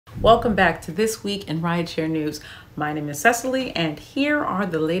Welcome back to This Week in Rideshare News. My name is Cecily, and here are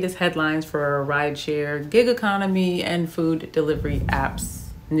the latest headlines for rideshare, gig economy, and food delivery apps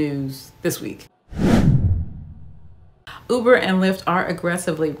news this week. Uber and Lyft are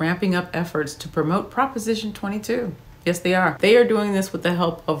aggressively ramping up efforts to promote Proposition 22. Yes, they are. They are doing this with the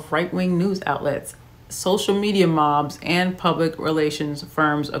help of right-wing news outlets, social media mobs, and public relations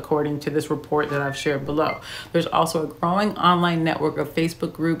firms, according to this report that I've shared below. There's also a growing online network of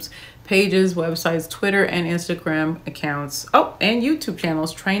Facebook groups, pages, websites, Twitter and Instagram accounts, and YouTube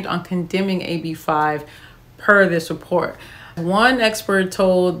channels trained on condemning AB5 per this report. One expert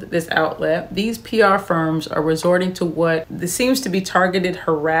told this outlet these PR firms are resorting to what seems to be targeted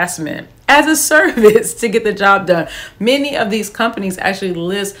harassment as a service to get the job done. Many of these companies actually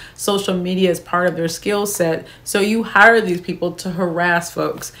list social media as part of their skill set, so you hire these people to harass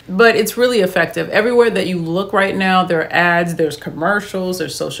folks. But it's really effective. Everywhere that you look right now, there are ads, there's commercials,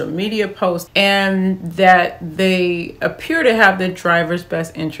 there's social media posts, and that they appear to have the driver's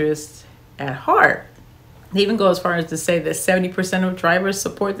best interests at heart. They even go as far as to say that 70% of drivers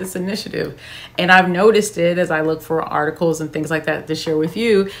support this initiative. And I've noticed it as I look for articles and things like that to share with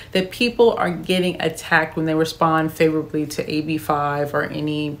you, that people are getting attacked when they respond favorably to AB5 or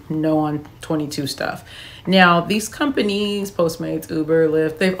any no on 22 stuff. Now, these companies, Postmates, Uber,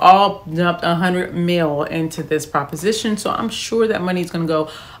 Lyft, they've all dumped $100 million into this proposition. So I'm sure that money is going to go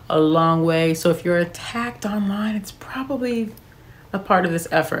a long way. So if you're attacked online, it's probably a part of this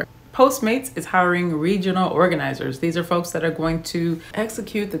effort. Postmates is hiring regional organizers. These are folks that are going to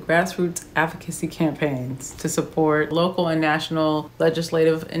execute the grassroots advocacy campaigns to support local and national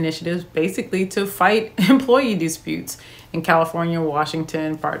legislative initiatives, basically to fight employee disputes in California,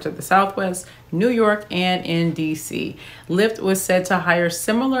 Washington, parts of the Southwest, New York, and in DC. Lyft was said to hire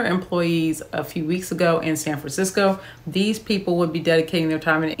similar employees a few weeks ago in San Francisco. These people would be dedicating their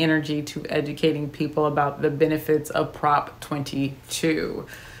time and energy to educating people about the benefits of Prop 22.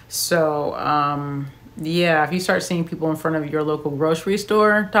 So, yeah, if you start seeing people in front of your local grocery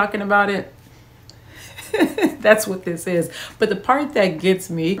store talking about it, that's what this is. But the part that gets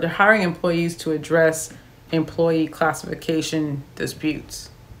me, they're hiring employees to address employee classification disputes.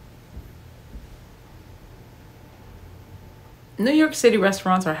 New York City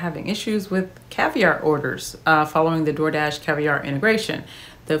restaurants are having issues with Caviar orders following the DoorDash Caviar integration.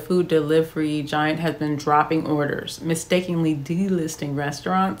 The food delivery giant has been dropping orders, mistakenly delisting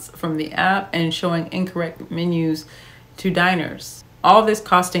restaurants from the app and showing incorrect menus to diners. All this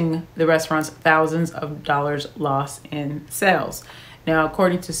costing the restaurants thousands of dollars lost in sales. Now,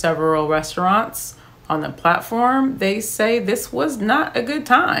 according to several restaurants on the platform, they say this was not a good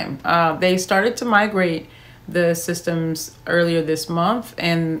time. They started to migrate the systems earlier this month,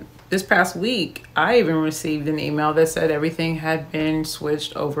 and this past week, I even received an email that said everything had been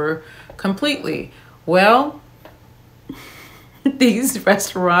switched over completely. Well, these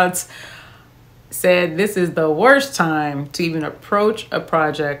restaurants said this is the worst time to even approach a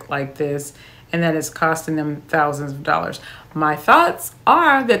project like this, and that it's costing them thousands of dollars. My thoughts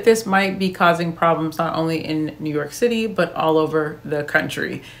are that this might be causing problems not only in New York City, but all over the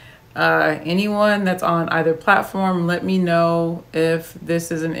country. Anyone that's on either platform, let me know if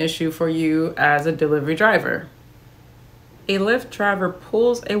this is an issue for you as a delivery driver. A Lyft driver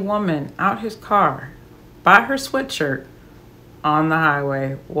pulls a woman out his car by her sweatshirt on the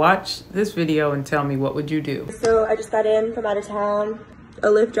highway. Watch this video and tell me, what would you do? So I just got in from out of town. A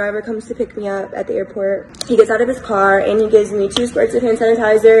Lyft driver comes to pick me up at the airport. He gets out of his car and he gives me 2 squirts of hand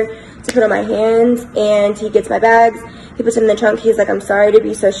sanitizer to put on my hands, and he gets my bags. He puts them in the trunk. He's like, I'm sorry to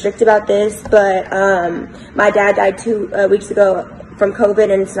be so strict about this, but my dad died 2 weeks ago from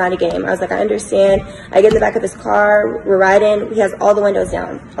COVID and it's not a game. I was like, I understand. I get in the back of his car. We're riding. He has all the windows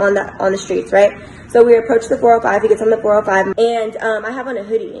down on the streets, right? So we approach the 405. He gets on the 405 and I have on a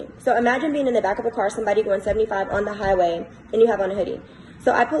hoodie. So imagine being in the back of a car, somebody going 75 on the highway, and you have on a hoodie.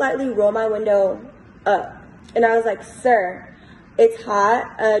 So I politely roll my window up and I was like, sir, it's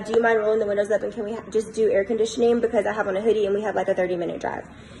hot. Do you mind rolling the windows up and can we just do air conditioning because I have on a hoodie and we have like a 30-minute drive?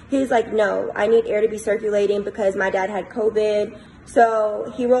 He's like, no, I need air to be circulating because my dad had COVID.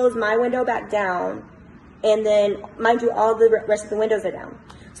 So he rolls my window back down, and then mind you, all the rest of the windows are down.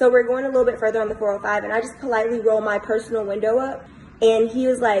 So we're going a little bit further on the 405 and I just politely roll my personal window up, and he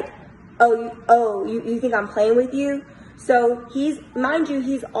was like, you think I'm playing with you? So mind you,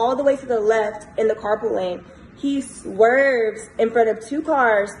 he's all the way to the left in the carpool lane. He swerves in front of 2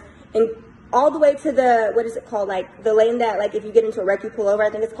 cars and all the way to the, what is it called? Like the lane that, like if you get into a wreck, you pull over. I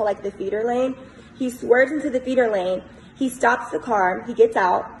think it's called like the feeder lane. He swerves into the feeder lane. He stops the car. He gets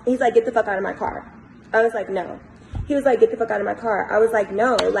out. He's like, get the fuck out of my car. I was like, no. He was like, get the fuck out of my car. I was like,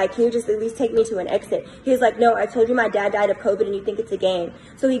 no, like, can you just at least take me to an exit? He was like, no, I told you my dad died of COVID and you think it's a game.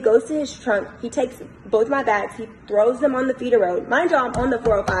 So he goes to his trunk, he takes both my bags, he throws them on the feeder road. Mind you, I'm on the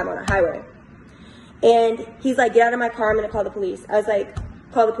 405 on a highway. And he's like, get out of my car, I'm gonna call the police. I was like,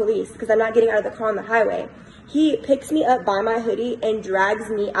 call the police, because I'm not getting out of the car on the highway. He picks me up by my hoodie and drags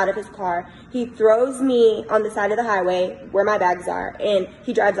me out of his car. He throws me on the side of the highway where my bags are, and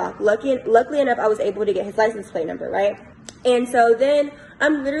he drives off. Luckily enough, I was able to get his license plate number, right? And so then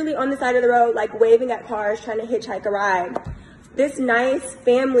I'm literally on the side of the road, like waving at cars, trying to hitchhike a ride. This nice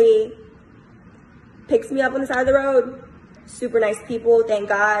family picks me up on the side of the road. Super nice people, thank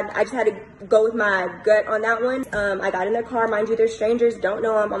God. I just had to go with my gut on that one. I got in their car. Mind you, they're strangers, don't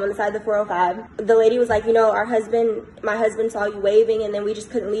know them. I'm on the side of the 405. The lady was like, you know, my husband saw you waving, and then we just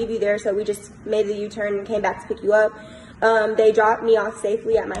couldn't leave you there, so we just made the U-turn and came back to pick you up. They dropped me off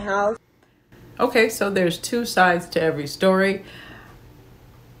safely at my house. Okay, so there's two sides to every story.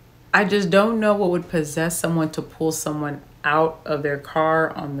 I just don't know what would possess someone to pull someone out of their car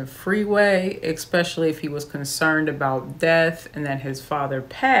on the freeway, especially if he was concerned about death and that his father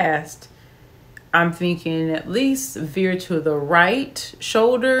passed. I'm thinking at least veer to the right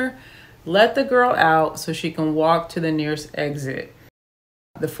shoulder, let the girl out so she can walk to the nearest exit.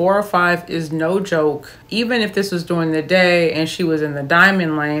 The 405 is no joke. Even if this was during the day and she was in the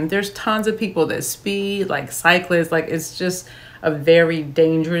diamond lane, there's tons of people that speed, like cyclists. Like, it's just a very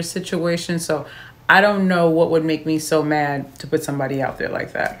dangerous situation. So I don't know what would make me so mad to put somebody out there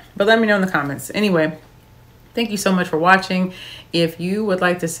like that. But let me know in the comments. Anyway, thank you so much for watching. If you would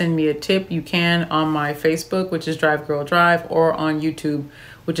like to send me a tip, you can on my Facebook, which is Drive Girl Drive, or on YouTube,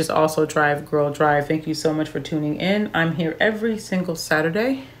 which is also Drive Girl Drive. Thank you so much for tuning in. I'm here every single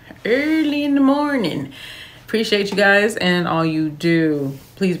Saturday, early in the morning. Appreciate you guys and all you do.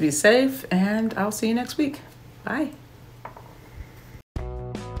 Please be safe, and I'll see you next week. Bye.